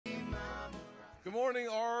Good morning,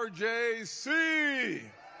 RJC.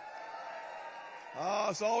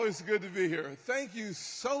 It's always good to be here. Thank you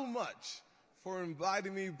so much for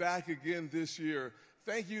inviting me back again this year.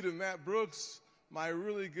 Thank you to Matt Brooks, my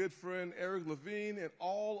really good friend Eric Levine, and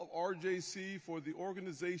all of RJC for the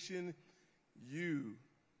organization you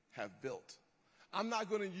have built. I'm not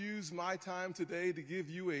going to use my time today to give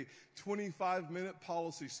you a 25-minute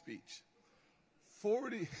policy speech.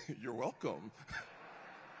 You're welcome.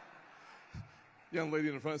 Young lady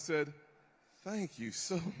in the front said, thank you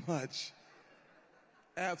so much.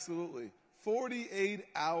 Absolutely. 48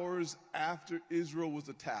 hours after Israel was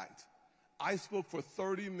attacked, I spoke for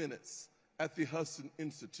 30 minutes at the Hudson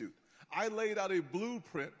Institute. I laid out a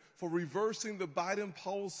blueprint for reversing the Biden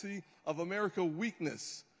policy of America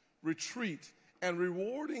weakness, retreat, and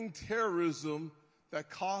rewarding terrorism that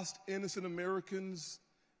cost innocent Americans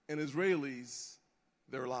and Israelis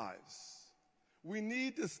their lives. We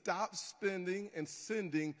need to stop spending and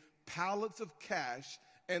sending pallets of cash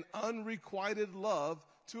and unrequited love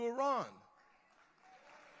to Iran.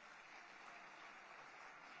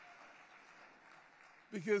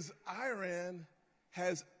 Because Iran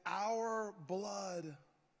has our blood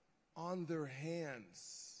on their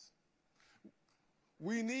hands.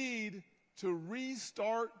 We need to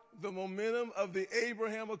restart the momentum of the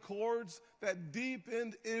Abraham Accords that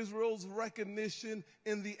deepened Israel's recognition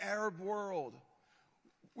in the Arab world.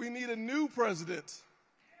 We need a new president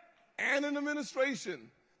and an administration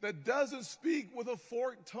that doesn't speak with a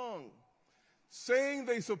forked tongue, saying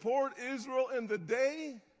they support Israel in the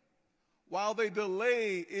day while they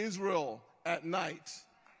delay Israel at night.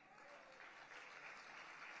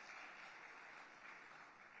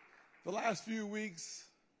 The last few weeks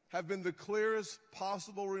have been the clearest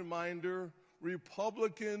possible reminder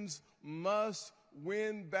Republicans must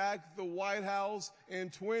win back the White House in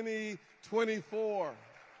 2024.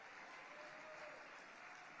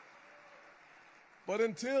 But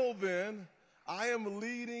until then, I am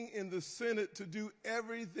leading in the Senate to do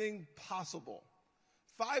everything possible.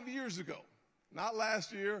 5 years ago, not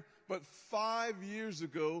last year, but 5 years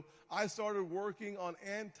ago, I started working on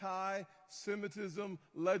anti-Semitism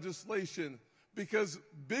legislation because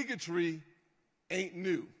bigotry ain't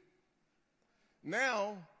new.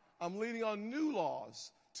 Now, I'm leading on new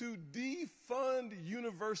laws to defund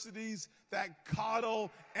universities that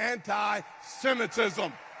coddle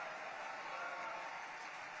anti-Semitism.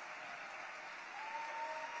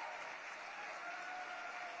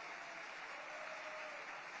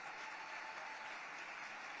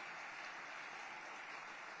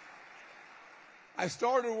 I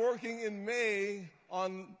started working in May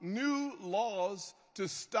on new laws to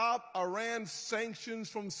stop Iran's sanctions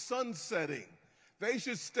from sunsetting. They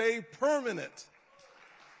should stay permanent,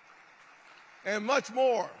 and much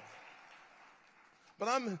more. But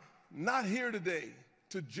I'm not here today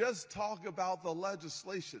to just talk about the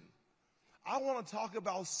legislation. I want to talk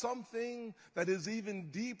about something that is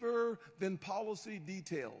even deeper than policy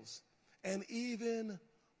details and even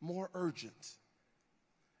more urgent.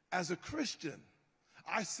 As a Christian,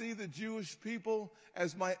 I see the Jewish people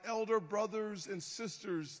as my elder brothers and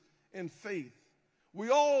sisters in faith. We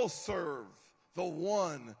all serve the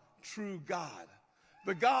one true God,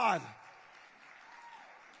 the God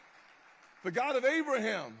of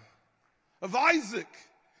Abraham, of Isaac,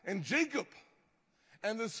 and Jacob.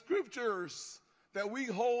 And the scriptures that we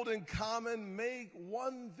hold in common make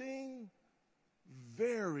one thing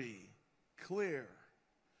very clear.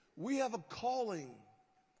 We have a calling,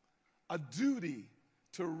 a duty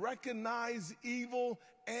to recognize evil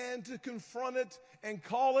and to confront it and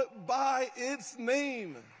call it by its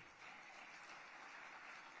name.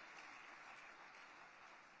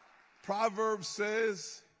 Proverbs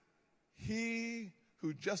says, he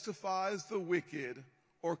who justifies the wicked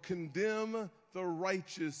or condemn the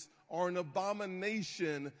righteous are an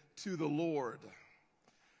abomination to the Lord.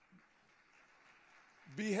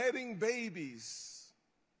 Beheading babies,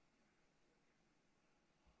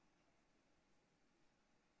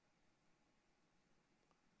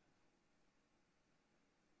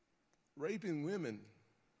 raping women,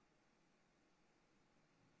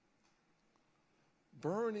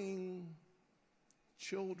 burning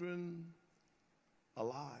children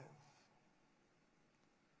alive,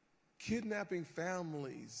 kidnapping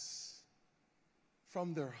families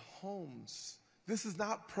from their homes. This is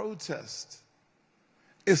not protest.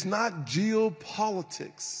 It's not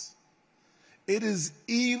geopolitics. It is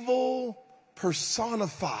evil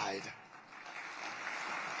personified.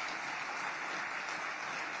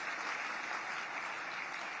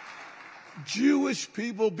 Jewish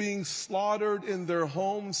people being slaughtered in their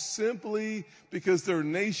homes simply because their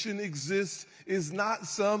nation exists is not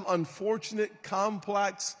some unfortunate,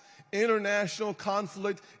 complex international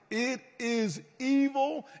conflict. It is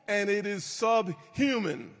evil and it is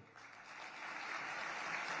subhuman.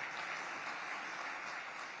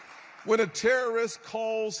 When a terrorist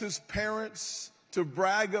calls his parents to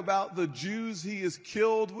brag about the Jews he has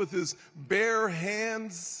killed with his bare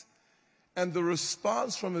hands, and the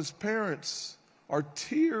response from his parents are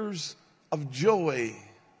tears of joy,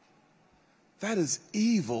 that is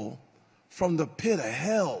evil from the pit of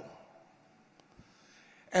hell.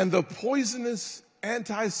 And the poisonous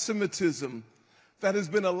anti-Semitism that has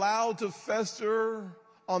been allowed to fester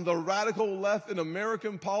on the radical left in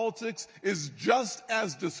American politics is just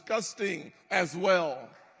as disgusting as well.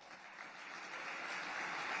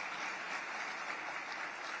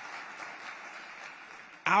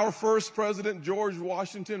 Our first president, George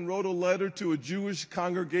Washington, wrote a letter to a Jewish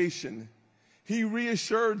congregation. He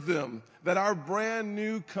reassured them that our brand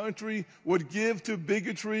new country would give to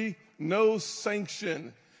bigotry no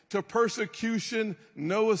sanction, to persecution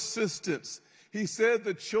no assistance. He said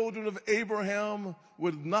the children of Abraham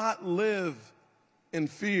would not live in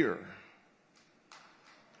fear.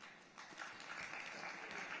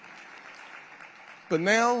 But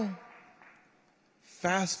now,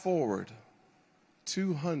 fast forward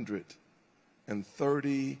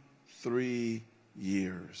 233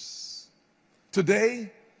 years.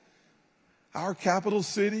 Today, our capital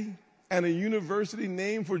city and a university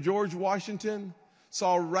named for George Washington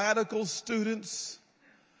saw radical students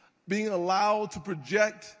being allowed to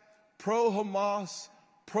project pro-Hamas,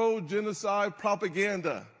 pro-genocide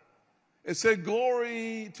propaganda. It said,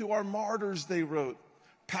 "Glory to our martyrs," they wrote.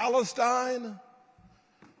 Palestine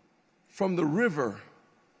from the river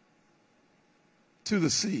to the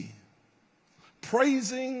sea.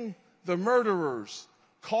 Praising the murderers,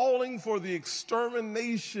 calling for the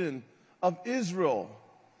extermination of Israel.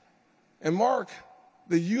 And Mark,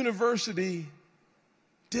 the university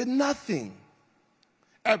did nothing.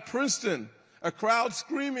 At Princeton, a crowd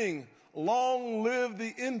screaming, "Long live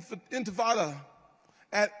the Intifada."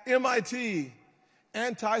 At MIT,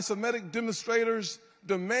 anti-Semitic demonstrators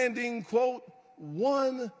demanding, quote,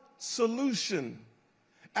 "one solution."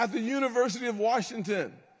 At the University of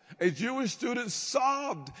Washington, a Jewish student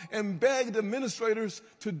sobbed and begged administrators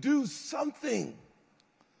to do something.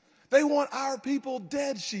 They want our people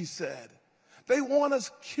dead, she said. They want us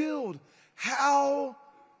killed. How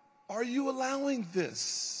are you allowing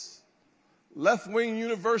this? Left-wing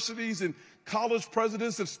universities and college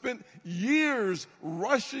presidents have spent years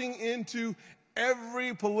rushing into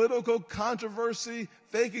every political controversy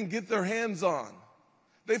they can get their hands on.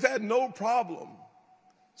 They've had no problem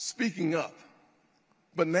speaking up.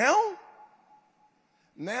 But now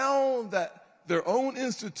that their own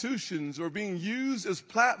institutions are being used as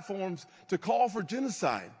platforms to call for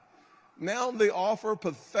genocide, now they offer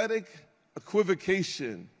pathetic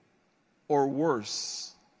equivocation, or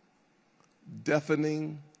worse,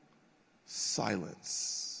 deafening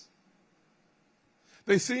silence.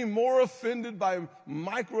 They seem more offended by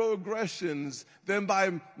microaggressions than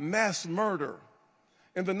by mass murder.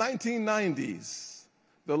 In the 1990s,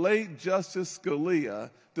 the late Justice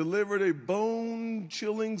Scalia delivered a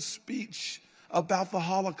bone-chilling speech about the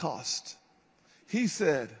Holocaust. He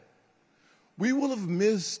said, "We will have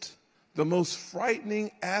missed the most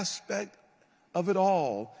frightening aspect of it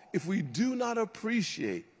all if we do not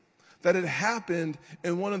appreciate that it happened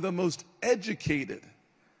in one of the most educated,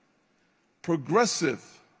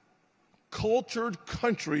 progressive, cultured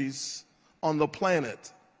countries on the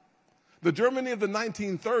planet." The Germany of the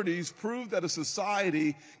 1930s proved that a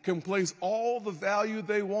society can place all the value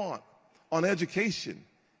they want on education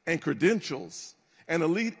and credentials and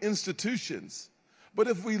elite institutions. But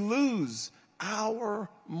if we lose our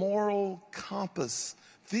moral compass,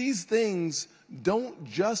 these things don't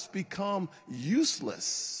just become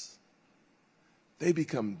useless, they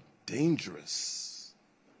become dangerous.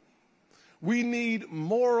 We need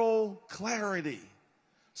moral clarity.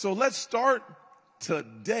 So let's start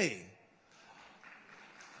today.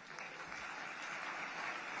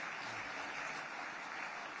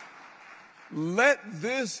 Let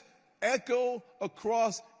this echo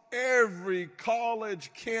across every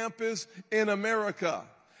college campus in America.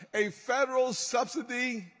 A federal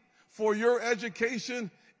subsidy for your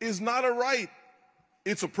education is not a right,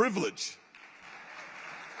 it's a privilege.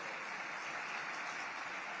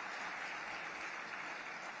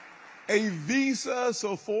 A visa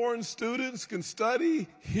so foreign students can study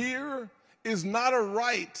here is not a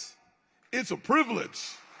right, it's a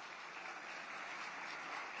privilege.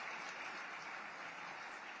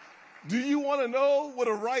 Do you want to know what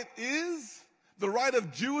a right is? the right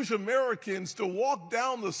of Jewish Americans to walk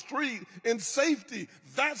down the street in safety.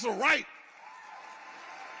 That's a right.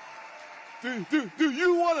 Do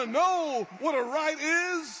you want to know what a right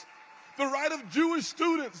is? The right of Jewish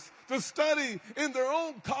students to study in their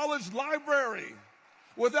own college library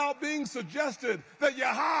without being suggested that you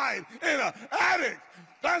hide in an attic.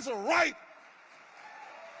 That's a right.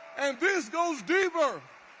 And this goes deeper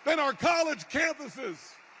than our college campuses.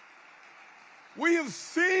 We have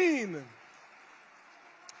seen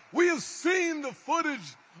the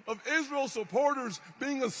footage of Israel supporters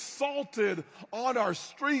being assaulted on our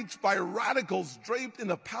streets by radicals draped in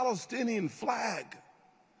a Palestinian flag.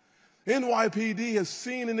 NYPD has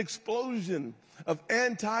seen an explosion of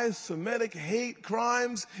anti-Semitic hate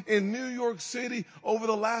crimes in New York City over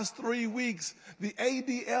the last 3 weeks. The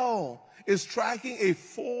ADL is tracking a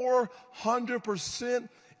 400%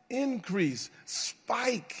 increase,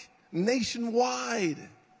 spike nationwide.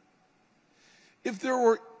 If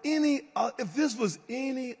this was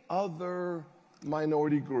any other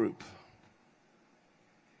minority group,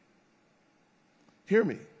 hear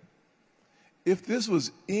me. If this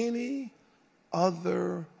was any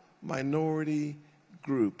other minority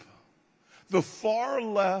group, the far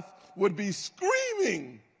left would be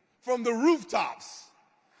screaming from the rooftops,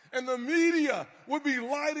 and the media would be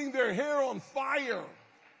lighting their hair on fire.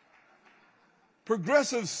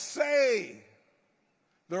 Progressives say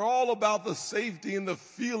they're all about the safety and the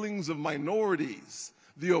feelings of minorities,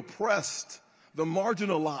 the oppressed, the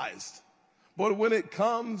marginalized. But when it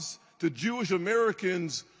comes to Jewish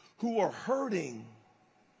Americans who are hurting,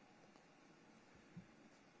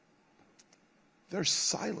 they're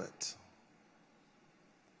silent.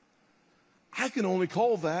 I can only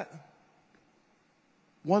call that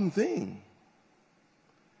one thing: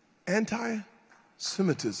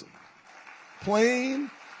 anti-Semitism.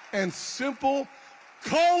 Plain and simple.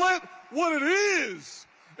 Call it what it is.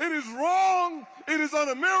 It is wrong. It is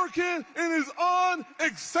un-American. It is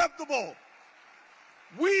unacceptable.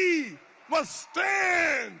 We must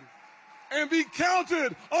stand and be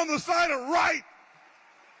counted on the side of right.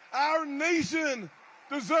 Our nation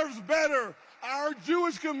deserves better. Our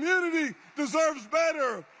Jewish community deserves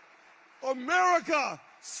better. America,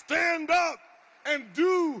 stand up and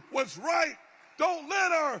do what's right. Don't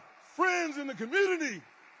let our friends in the community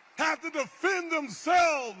have to defend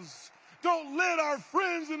themselves. Don't let our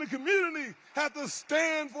friends in the community have to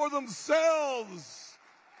stand for themselves.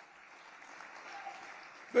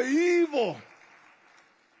 The evil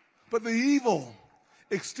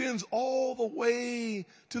extends all the way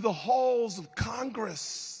to the halls of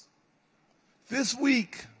Congress. This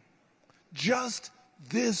week, just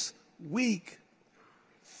this week,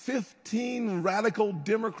 15 radical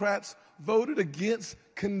Democrats voted against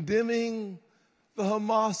condemning the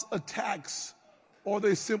Hamas attacks, or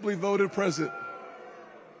they simply voted present.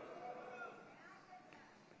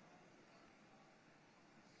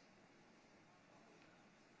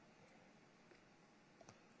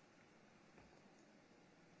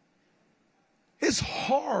 It's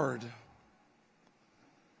hard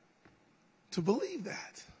to believe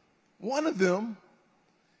that. One of them,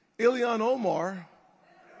 Ilhan Omar,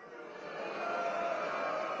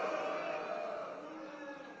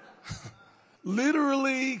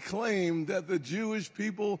 literally claimed that the Jewish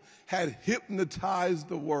people had hypnotized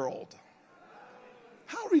the world.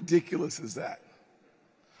 How ridiculous is that?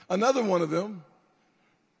 Another one of them,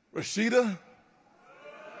 Rashida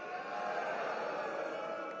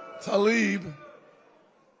Tlaib,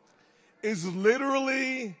 is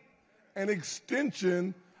literally an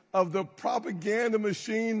extension of the propaganda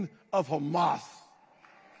machine of Hamas.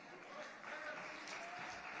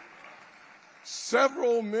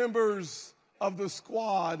 Several members of the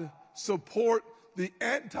squad support the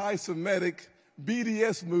anti-Semitic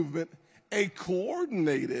BDS movement, a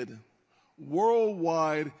coordinated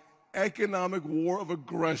worldwide economic war of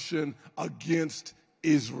aggression against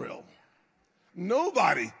Israel.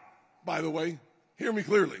 Nobody, by the way, hear me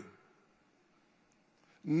clearly,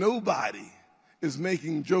 nobody is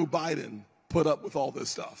making Joe Biden put up with all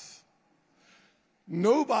this stuff.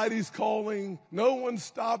 No one's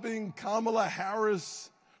stopping Kamala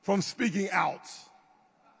Harris from speaking out.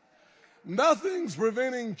 Nothing's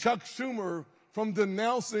preventing Chuck Schumer from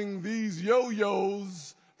denouncing these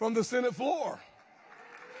yo-yos from the Senate floor.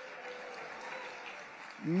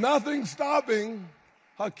 Nothing's stopping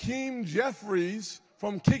Hakeem Jeffries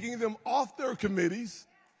from kicking them off their committees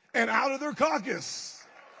and out of their caucus.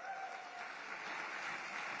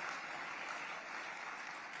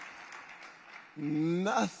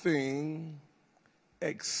 Nothing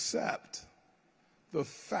except the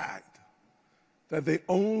fact that they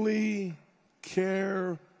only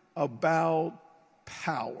care about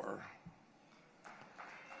power.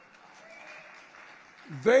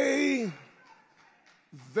 They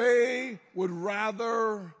would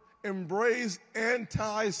rather embrace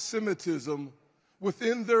anti-Semitism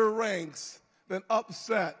within their ranks than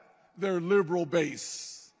upset their liberal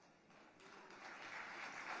base.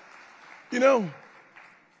 You know,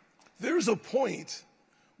 there's a point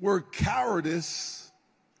where cowardice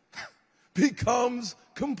becomes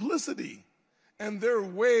complicity, and they're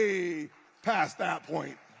way past that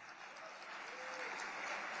point.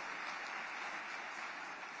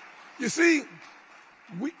 You see,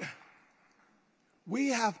 we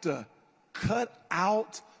have to cut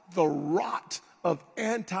out the rot of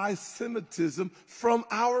anti-Semitism from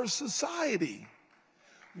our society.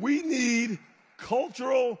 We need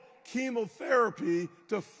cultural chemotherapy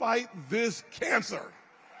to fight this cancer.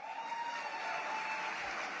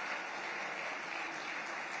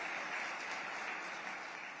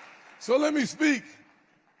 So let me speak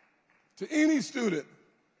to any student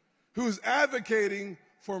who's advocating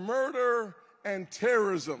for murder and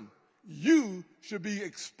terrorism. You should be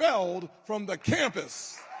expelled from the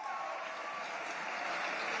campus.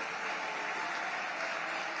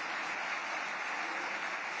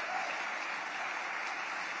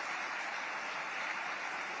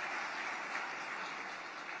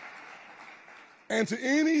 And to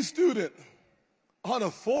any student on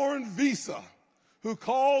a foreign visa who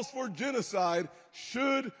calls for genocide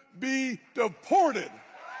should be deported.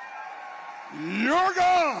 You're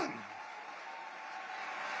gone.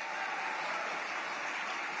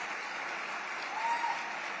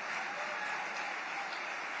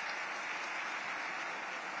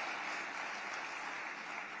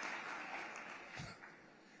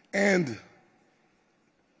 And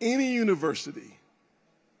any university,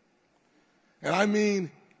 and I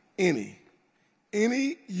mean any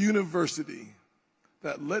university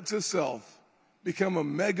that lets itself become a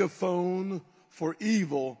megaphone for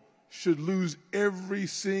evil should lose every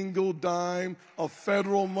single dime of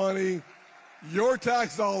federal money. Your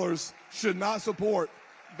tax dollars should not support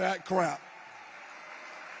that crap.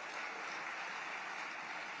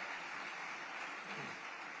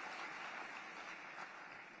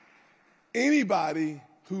 Anybody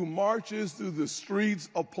who marches through the streets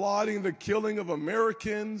applauding the killing of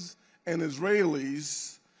Americans and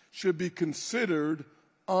Israelis should be considered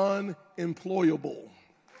unemployable.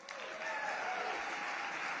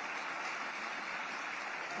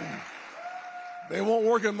 They won't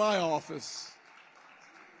work in my office.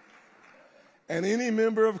 And any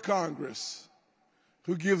member of Congress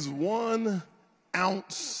who gives 1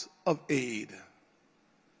 ounce of aid,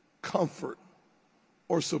 comfort,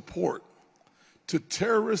 or support to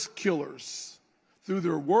terrorist killers through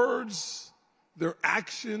their words, their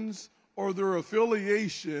actions, or their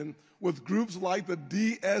affiliation with groups like the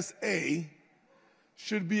DSA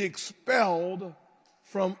should be expelled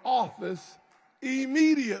from office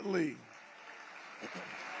immediately.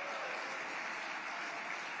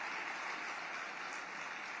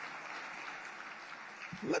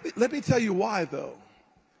 Let me tell you why, though.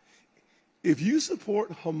 If you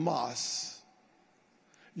support Hamas,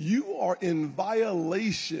 you are in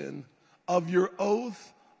violation of your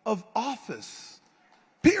oath of office,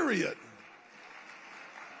 period.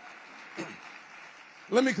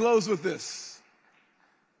 Let me close with this.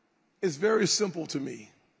 It's very simple to me.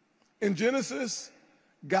 In Genesis,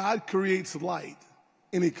 God creates light,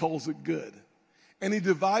 and he calls it good. And he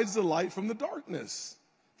divides the light from the darkness.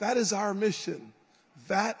 That is our mission.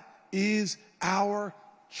 That is our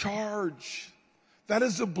charge. That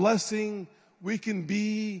is the blessing we can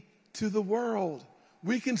be to the world.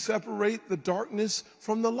 We can separate the darkness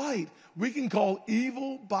from the light. We can call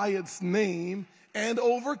evil by its name and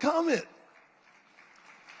overcome it.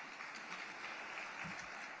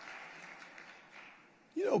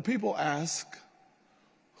 You know, people ask,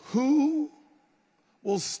 who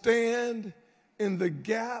will stand in the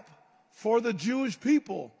gap for the Jewish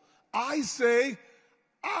people? I say,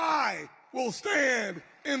 I will stand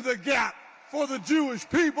in the gap for the Jewish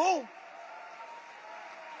people.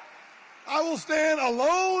 I will stand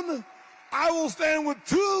alone. I will stand with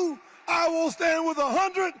 2. I will stand with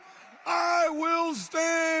 100. I will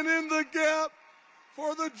stand in the gap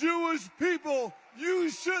for the Jewish people. You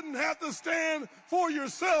shouldn't have to stand for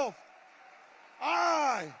yourself.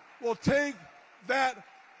 I will take that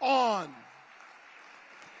on.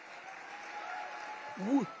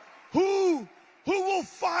 Who will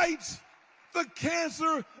fight the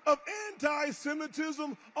cancer of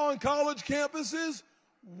anti-Semitism on college campuses?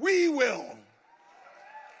 We will.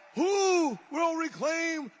 Who will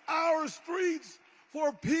reclaim our streets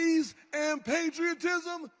for peace and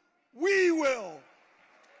patriotism? We will.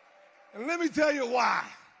 And let me tell you why.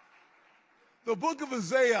 The book of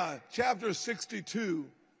Isaiah, chapter 62,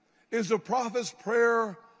 is the prophet's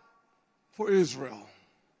prayer for Israel.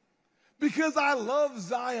 Because I love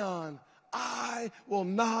Zion, I will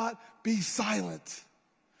not be silent.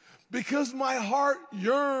 Because my heart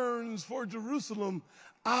yearns for Jerusalem,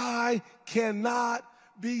 I cannot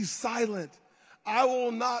be silent. I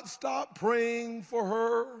will not stop praying for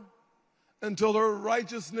her until her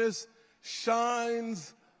righteousness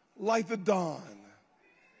shines like the dawn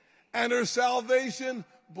and her salvation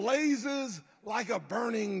blazes like a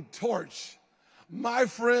burning torch. My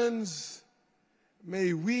friends,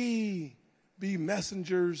 may we be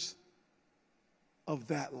messengers of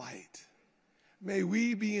that light. May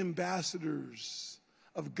we be ambassadors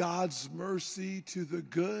of God's mercy to the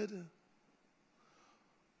good,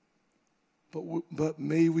 but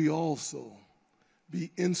may we also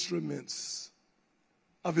be instruments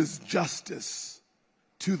of his justice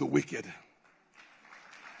to the wicked.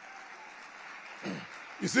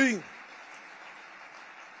 You see,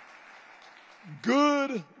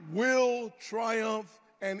 good will triumph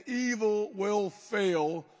and evil will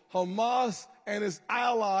fail. Hamas and his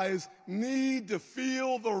allies need to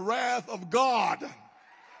feel the wrath of God.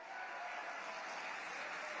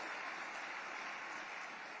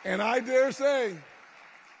 And I dare say,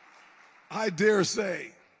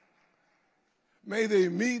 may they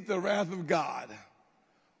meet the wrath of God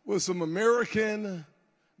with some American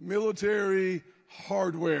military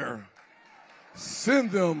hardware.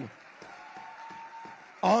 Send them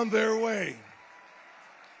on their way.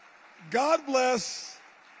 God bless.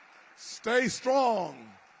 Stay strong.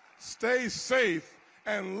 Stay safe.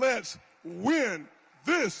 And let's win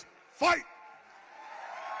this fight.